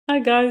Hi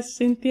guys,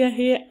 Cynthia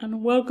here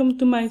and welcome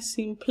to my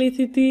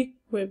Simplicitee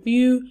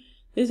review.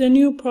 This is a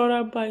new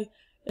product by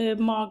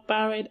Mark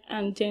Barrett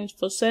and James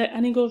Fawcett,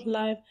 and it goes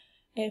live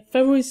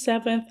February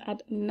 7th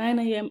at 9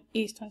 AM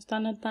Eastern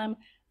Standard Time.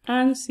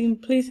 And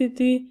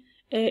Simplicitee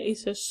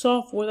is a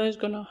software that is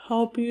going to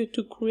help you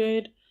to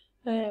create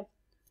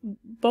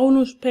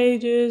bonus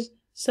pages,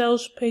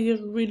 sales pages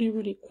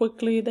really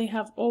quickly. They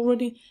have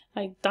already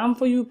done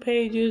for you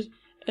pages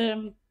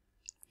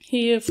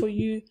here for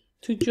you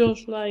to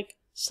just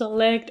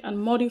select and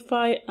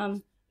modify,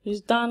 and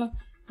it's done.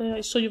 I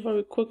show you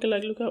very quickly.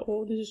 Look at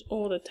all this is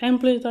all the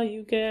templates that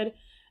you get.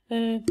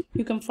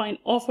 You can find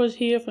offers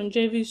here from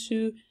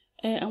JVSU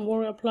and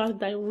Warrior Plus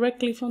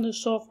directly from the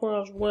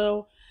software as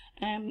well.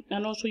 And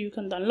also you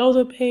can download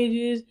the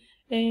pages.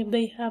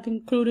 They have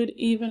included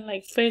even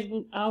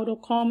Facebook auto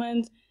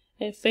comments,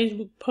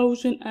 Facebook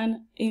posting,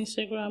 and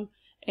Instagram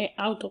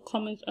auto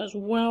comments as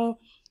well.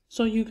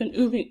 So you can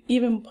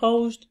even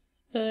post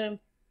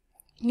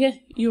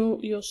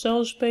your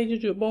sales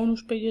pages, your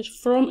bonus pages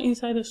from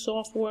inside the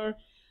software,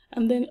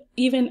 and then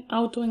even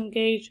auto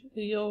engage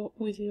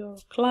with your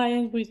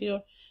client, with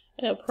your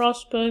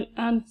prospect,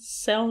 and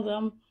sell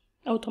them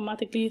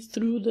automatically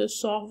through the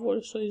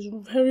software. So it's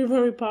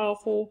very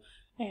powerful,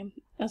 and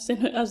as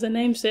the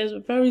name says,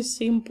 very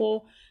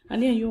simple.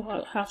 And then you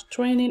have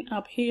training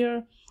up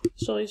here,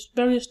 so it's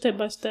very step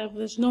by step.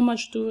 There's not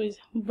much to it. It's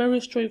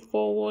very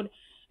straightforward.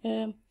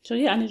 So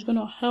yeah, and it's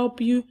gonna help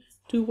you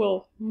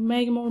to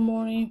make more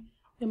money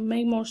and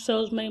make more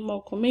sales, make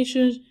more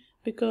commissions,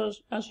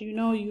 because as you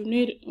know,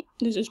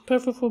 this is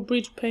perfect for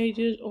bridge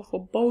pages or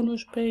for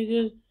bonus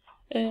pages.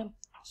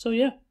 So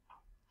yeah,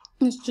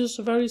 it's just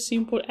a very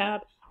simple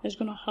app that's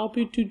gonna help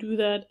you to do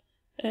that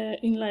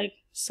in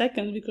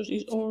seconds, because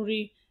it's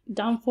already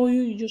done for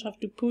you. You just have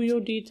to put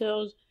your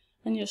details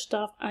and your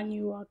stuff and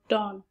you are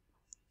done.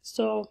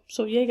 So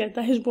yeah guys,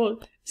 that is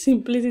what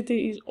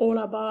Simplicitee is all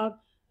about.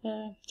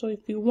 So if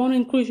you want to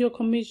increase your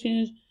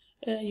commissions,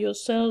 your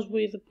sales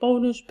with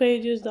bonus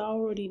pages that are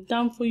already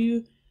done for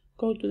you,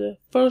 go to the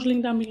first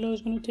link down below.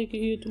 It's going to take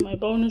you here to my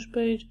bonus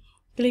page.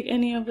 Click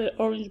any of the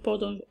orange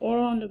buttons all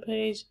on the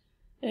page.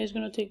 It's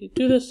going to take you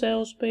to the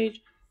sales page,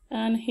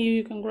 and here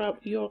you can grab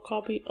your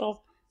copy of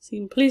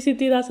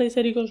Simplicitee. As I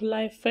said, it goes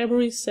live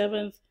February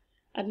 7th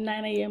at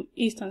 9 AM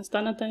Eastern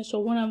Standard Time. So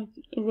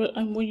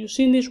when you're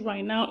seeing this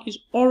right now, it's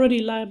already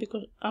live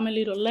because I'm a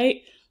little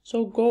late.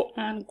 So go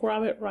and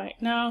grab it right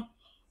now.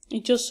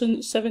 It's just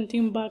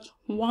 $17,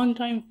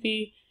 one-time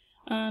fee,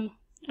 and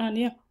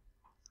yeah,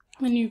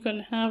 and you can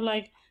have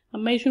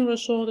amazing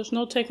results. There's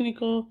no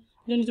technical,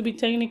 you don't need to be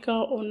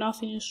technical or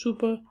nothing. It's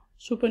super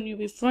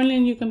newbie friendly,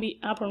 and you can be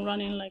up and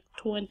running in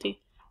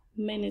 20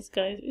 minutes,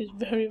 guys. It's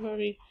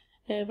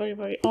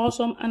very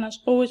awesome. And as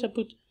always, I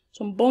put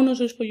some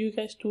bonuses for you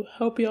guys to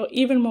help you out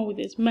even more with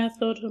this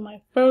method. So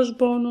my first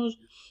bonus,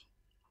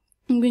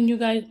 I'm giving you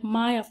guys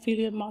my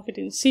affiliate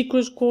marketing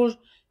secrets course,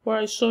 where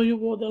I show you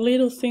what the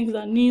little things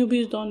that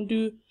newbies don't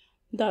do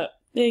that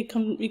you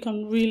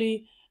can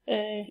really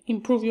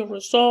improve your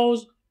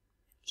results.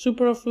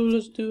 Super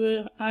affiliates do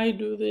it, I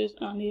do this,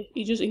 and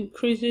it just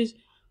increases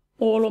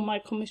all of my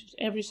commissions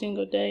every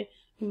single day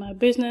in my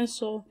business.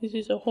 So this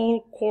is a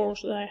whole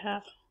course that I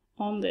have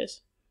on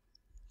this.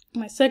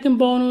 My second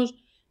bonus,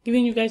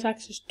 giving you guys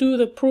access to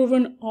the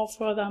proven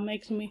offer that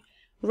makes me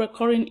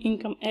recurring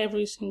income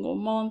every single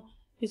month.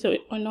 It's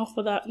an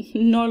offer that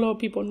not a lot of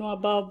people know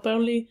about,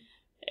 barely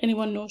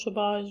anyone knows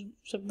about.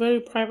 It's a very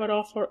private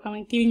offer.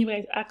 I'm giving you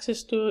guys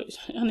access to it,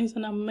 and it's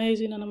an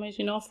amazing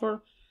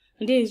offer.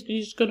 And this is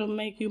just gonna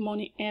make you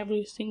money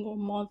every single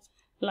month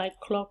like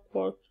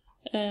clockwork.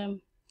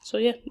 So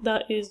yeah,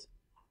 that is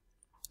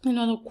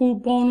another cool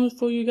bonus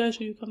for you guys,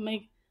 so you can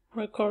make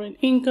recurring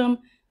income.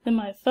 Then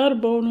my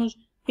third bonus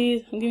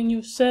is I'm giving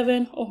you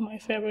 7 of my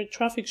favorite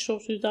traffic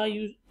sources that I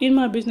use in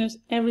my business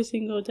every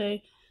single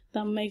day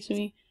that makes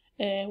me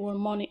earn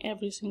money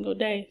every single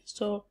day.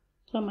 So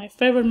my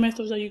favorite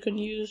methods that you can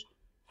use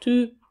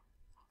to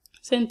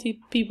send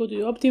people to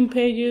your opt-in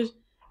pages,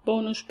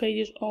 bonus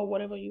pages, or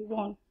whatever you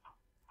want.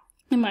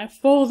 And my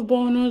fourth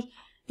bonus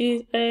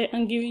is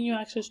I'm giving you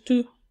access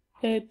to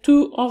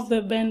 2 of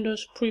the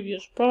vendors'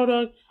 previous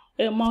products.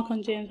 Mark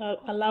and James have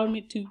allowed me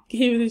to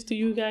give this to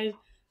you guys.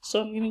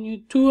 So I'm giving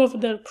you 2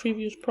 of their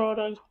previous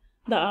products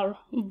that are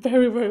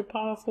very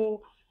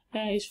powerful.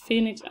 It's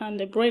Phoenix and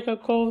the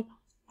Breakout Code.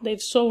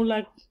 They've sold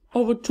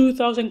over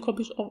 2,000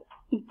 copies of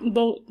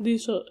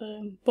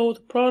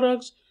both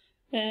products,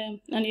 and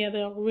yeah,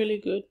 they are really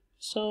good.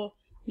 So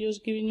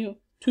just giving you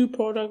 2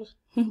 products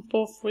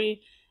for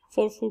free,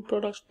 4 full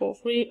products for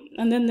free.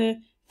 And then the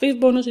 5th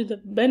bonus is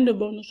the vendor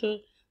bonuses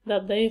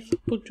that they've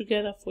put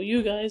together for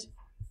you guys,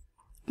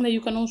 that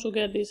you can also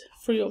get this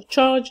free of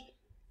charge,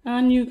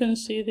 and you can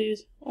see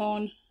this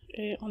on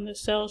the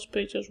sales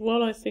page as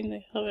well. I think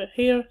they have it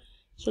here,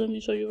 so let me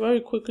show you very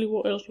quickly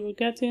what else you're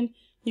getting.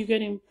 You're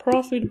getting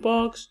Profit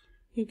Box,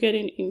 you're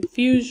getting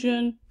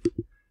Infusion,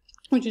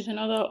 which is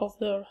another of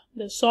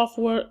the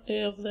software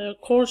of the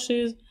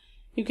courses.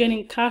 You're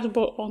getting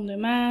Cashboard on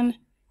Demand,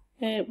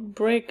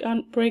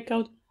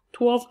 Breakout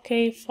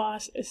 12K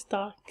fast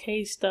start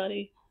case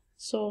study.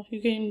 So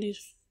you're getting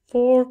these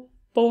 4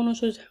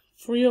 bonuses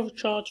free of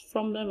charge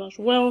from them as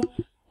well,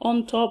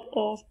 on top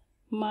of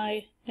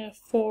my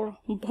 4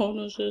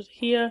 bonuses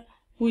here,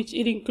 which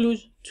it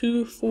includes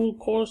 2 full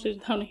courses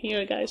down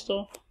here, guys.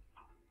 So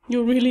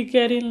you're really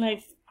getting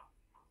like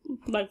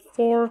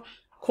 4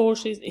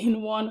 courses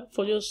in one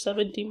for just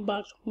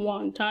 $17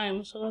 one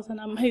time. So that's an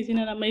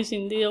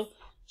amazing deal.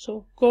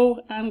 So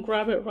go and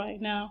grab it right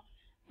now.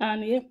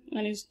 And yeah,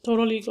 and it's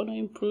totally gonna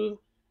improve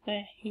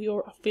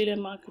your affiliate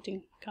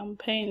marketing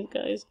campaign,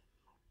 guys.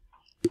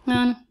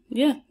 And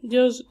yeah,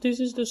 just this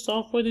is the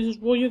software. This is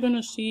what you're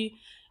gonna see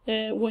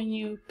when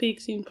you pick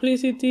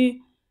Simplicitee.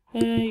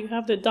 You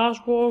have the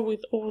dashboard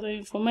with all the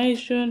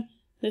information,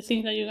 the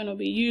things that you're gonna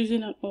be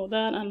using and all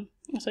that. And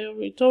as I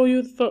already told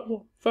you,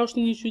 the first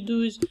thing you should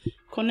do is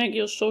connect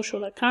your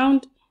social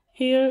account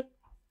here.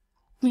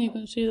 And you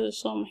can see there's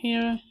some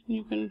here.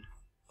 You can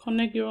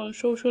connect your own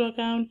social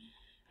account,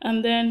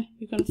 and then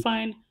you can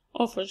find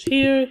offers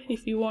here.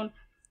 If you want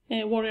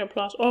a Warrior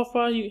Plus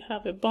offer, you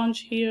have a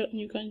bunch here, and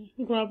you can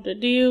grab the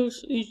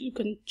deals. You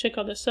can check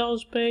out the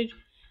sales page,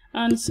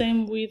 and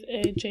same with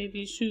a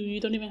JVSU. You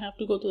don't even have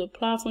to go to the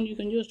platform. You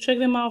can just check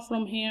them out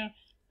from here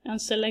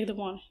and select the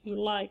one you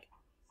like.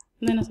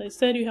 And then, as I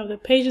said, you have the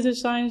page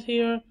designs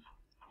here.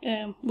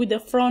 With the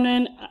front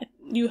end,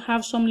 you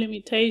have some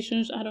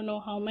limitations. I don't know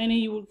how many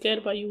you will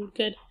get, but you will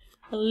get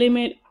a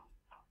limit.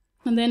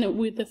 And then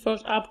with the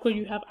first upgrade,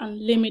 you have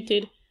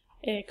unlimited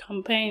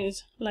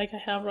campaigns, like I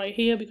have right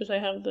here, because I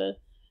have the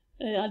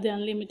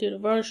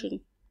unlimited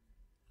version.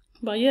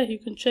 But yeah, you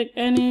can check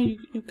any.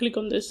 You click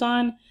on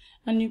design,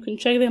 and you can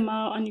check them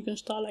out, and you can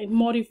start like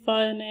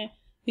modifying it.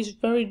 It's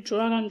very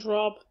drag and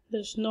drop.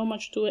 There's not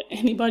much to it.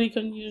 Anybody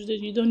can use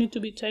this. You don't need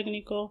to be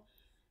technical.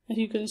 As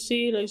you can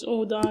see, it's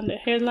all done. The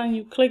headline,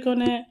 you click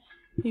on it,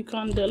 you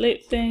can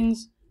delete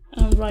things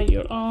and write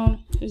your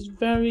own. It's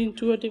very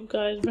intuitive,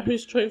 guys, very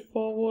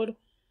straightforward.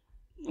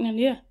 And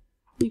yeah,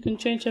 you can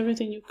change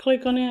everything. You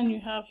click on it, and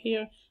you have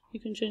here, you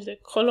can change the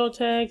color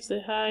text,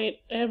 the height,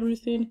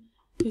 everything.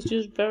 It's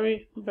just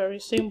very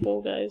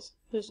simple, guys.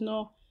 There's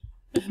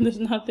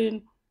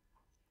nothing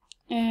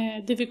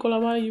difficult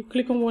about it. You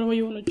click on whatever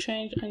you want to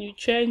change, and you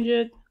change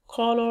it.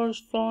 Colors,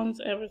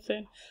 fonts,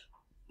 everything.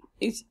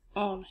 It's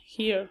on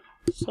here.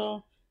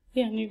 So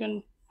yeah, and you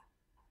can,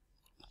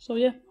 so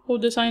yeah, whole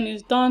design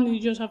is done. You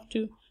just have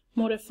to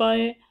modify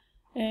it.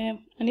 And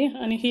yeah,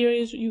 and here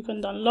is, you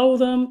can download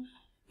them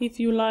if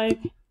you like.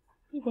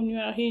 When you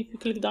are here, if you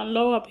click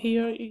download up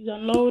here, you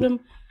download them,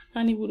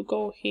 and it will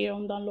go here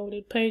on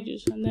downloaded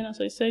pages. And then,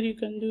 as I said, you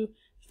can do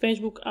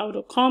Facebook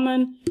auto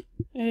comment.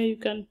 You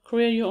can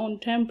create your own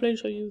template,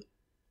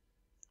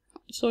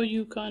 so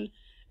you can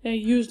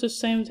use the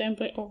same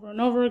template over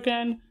and over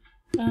again.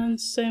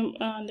 And same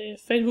on the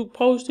Facebook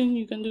posting,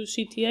 you can do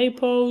CTA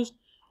post,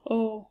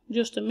 or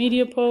just a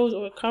media post,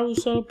 or a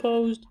carousel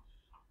post.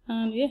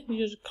 And yeah, you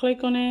just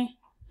click on it,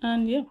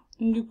 and yeah,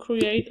 and you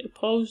create a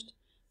post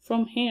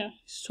from here.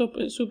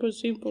 Super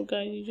simple,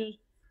 guys. You just,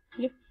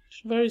 yeah,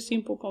 it's very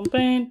simple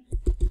campaign,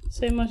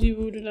 same as you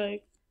would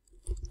like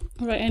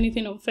write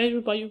anything on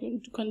Facebook, but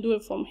you can do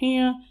it from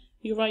here.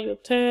 You write your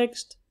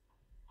text,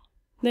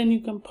 then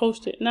you can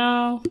post it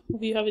now.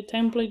 If you have a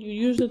template, you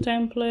use the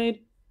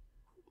template.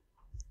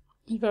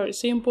 It's very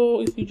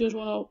simple. If you just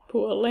want to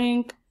put a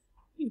link,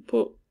 you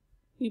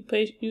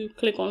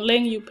click on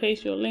link, you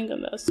paste your link,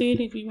 and that's it.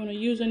 If you want to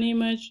use an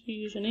image, you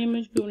use an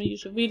image. If you want to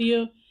use a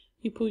video,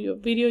 you put your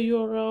video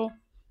URL.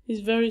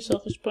 It's very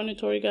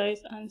self-explanatory,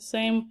 guys. And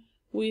same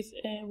with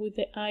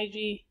the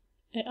IG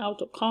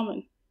auto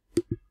comment.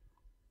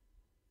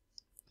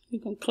 You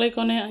can click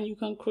on it, and you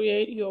can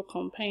create your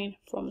campaign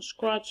from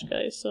scratch,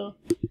 guys. So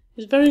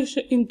it's very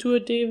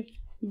intuitive,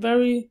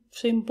 very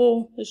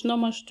simple. There's not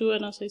much to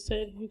it. As I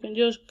said, you can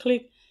just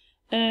click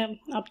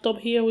up top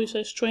here where it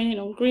says training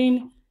on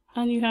green,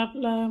 and you have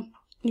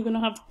you're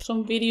gonna have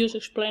some videos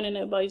explaining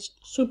it, but it's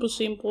super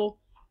simple.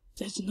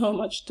 There's not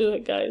much to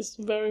it, guys.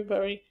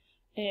 Very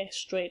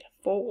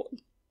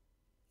straightforward.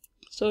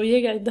 So yeah,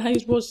 guys, that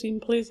is what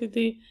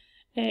Simplicitee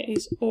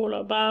is all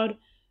about.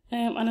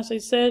 And as I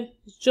said,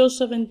 it's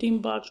just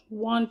 $17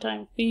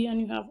 one-time fee, and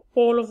you have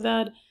all of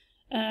that.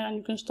 And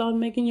you can start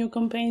making your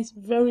campaigns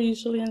very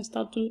easily and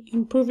start to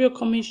improve your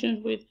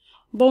commissions with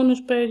bonus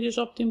pages,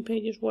 opt-in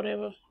pages,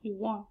 whatever you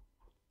want.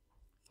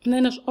 And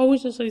then, as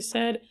always, as I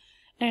said,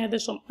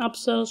 there's some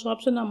upsells. So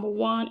upsell number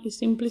 1 is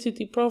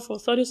Simplicitee Pro for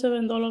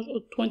 $37 or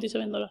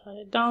 $27 at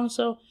a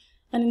downsell.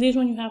 And in this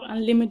one, you have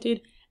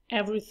unlimited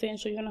everything.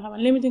 So you're gonna have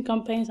unlimited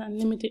campaigns,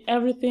 unlimited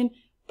everything,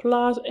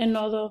 plus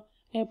another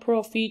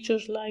pro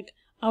features like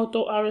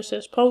auto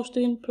RSS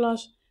posting,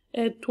 plus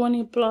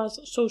 20 plus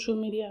social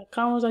media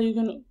accounts that you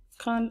can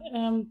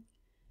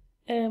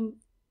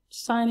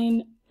sign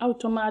in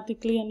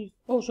automatically, and you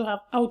also have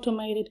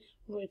automated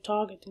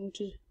retargeting,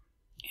 which is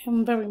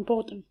very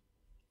important.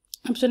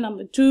 Option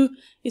number 2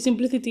 is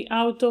Simplicitee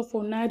Auto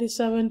for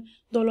 $97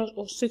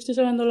 or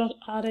 $67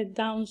 at a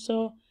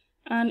downsell,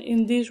 and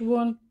in this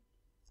one,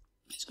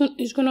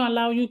 it's going to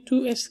allow you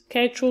to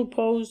schedule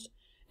posts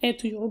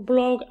to your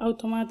blog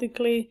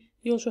automatically.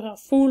 You also have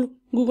full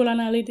Google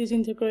Analytics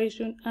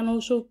integration and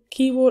also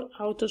keyword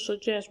auto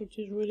suggest, which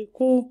is really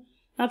cool.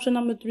 Option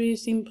number 3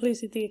 is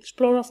Simplicitee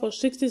Explorer for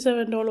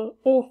 $67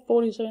 or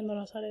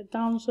 $47 at a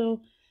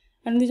downsell.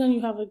 And this one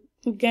you have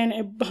again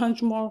a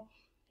bunch more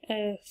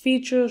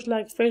features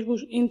like Facebook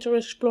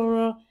Interest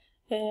Explorer,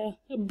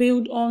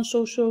 build on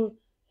social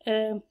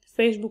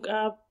Facebook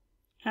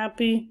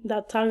API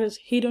that targets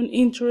hidden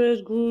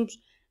interest groups,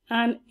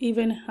 and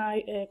even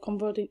high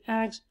converting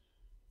ads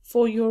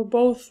for your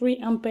both free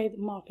and paid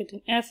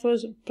marketing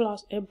efforts,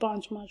 plus a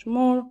bunch much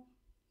more.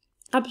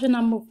 Option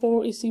number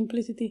 4 is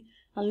Simplicitee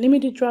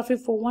Unlimited Traffic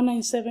for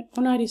 $197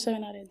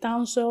 at a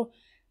downsell.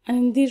 And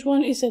in this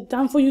one is a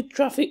done for you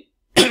traffic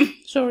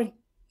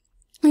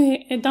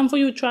a done for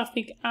you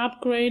traffic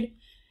upgrade,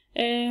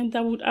 and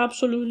that would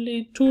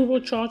absolutely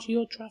turbocharge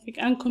your traffic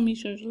and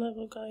commissions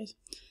level, guys.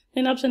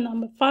 Then option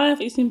number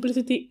 5 is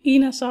Simplicitee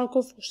Inner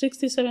Circle for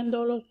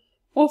 $67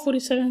 or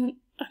 $47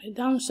 at a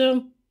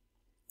downsell.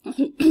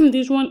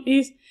 This one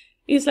is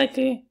like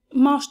a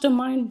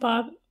mastermind,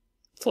 but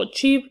for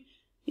cheap.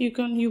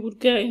 You would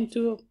get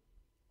into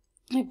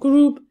a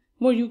group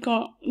where you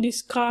can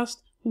discuss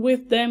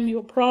with them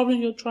your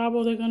problem, your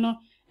trouble. They're gonna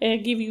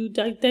give you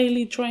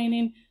daily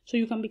training so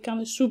you can become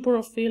a super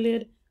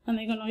affiliate, and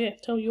they're gonna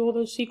tell you all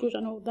the secrets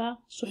and all that.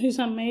 So it's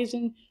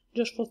amazing,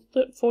 just for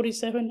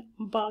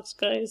 $47,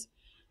 guys.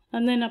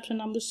 And then option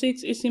number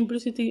 6 is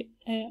Simplicitee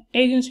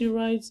Agency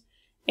Rights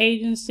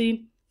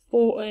Agency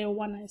for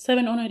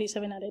 $197 or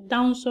 $97 at a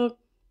downsell.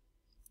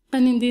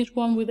 And in this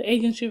one, with the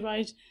agency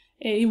rights,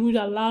 it would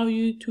allow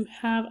you to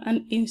have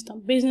an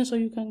instant business, so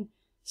you can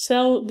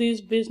sell this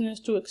business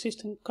to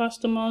existing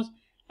customers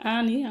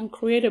and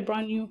create a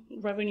brand new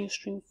revenue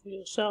stream for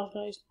yourself,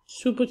 guys.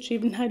 Super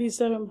cheap,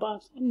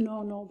 $97,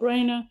 no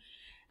brainer.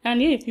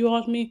 And if you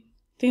ask me,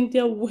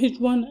 Cynthia, which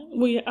one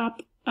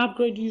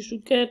upgrade you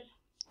should get,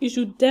 you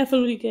should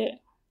definitely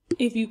get,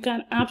 if you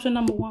can, option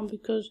number 1,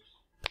 because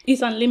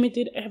it's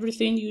unlimited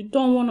everything. You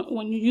don't want,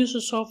 when you use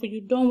the software,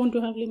 you don't want to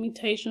have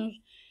limitations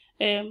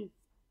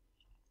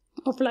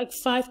of like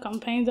 5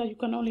 campaigns that you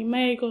can only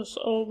make, or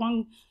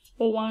one,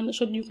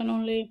 so you can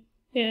only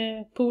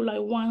put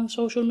like 1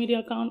 social media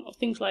account or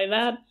things like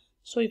that.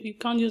 So if you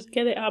can't, just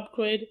get the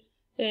upgrade,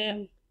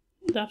 the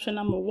option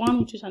number 1,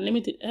 which is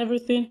unlimited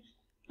everything,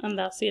 and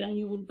that's it, and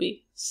you will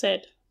be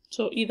set.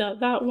 So either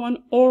that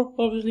one or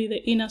obviously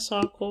the Inner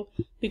Circle,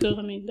 because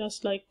I mean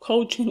that's like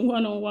coaching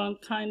one-on-one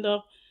kind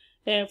of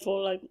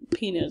for like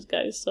peanuts,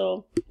 guys.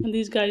 So, and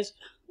these guys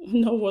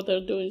know what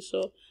they're doing,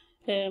 so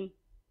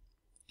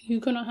you're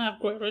gonna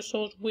have great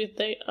results with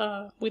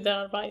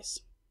their advice.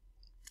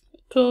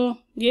 So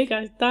yeah,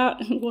 guys, that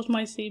was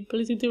my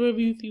Simplicitee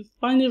review. If you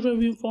find this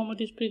review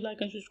informative, please like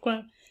and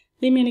subscribe.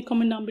 Leave me any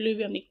comment down below if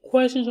you have any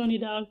questions or any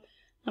doubts.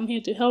 I'm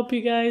here to help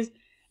you guys.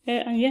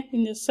 And yeah,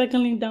 in the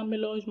second link down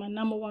below is my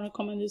 #1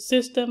 recommended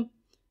system.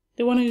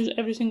 They want to use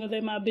every single day.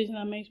 My business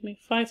that makes me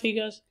 5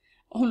 figures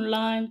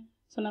online.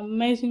 It's an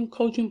amazing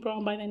coaching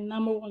program by the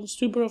 #1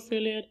 super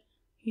affiliate.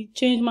 He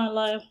changed my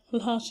life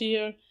last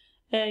year.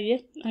 Yeah,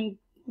 and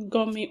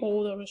got me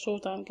all the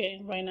results I'm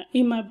getting right now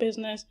in my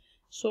business.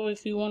 So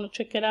if you want to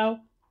check it out,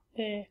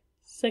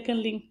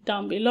 second link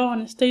down below,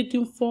 and stay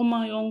tuned for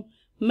my own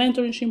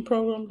mentorship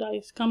program that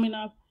is coming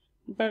up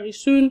very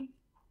soon.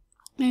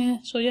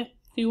 So yeah,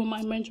 if you want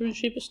my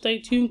mentorship, stay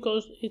tuned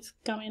because it's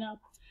coming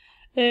up.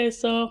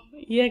 So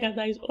yeah, guys,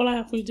 that is all I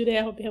have for you today.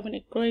 I hope you're having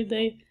a great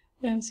day,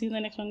 and see you in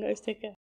the next one, guys. Take care.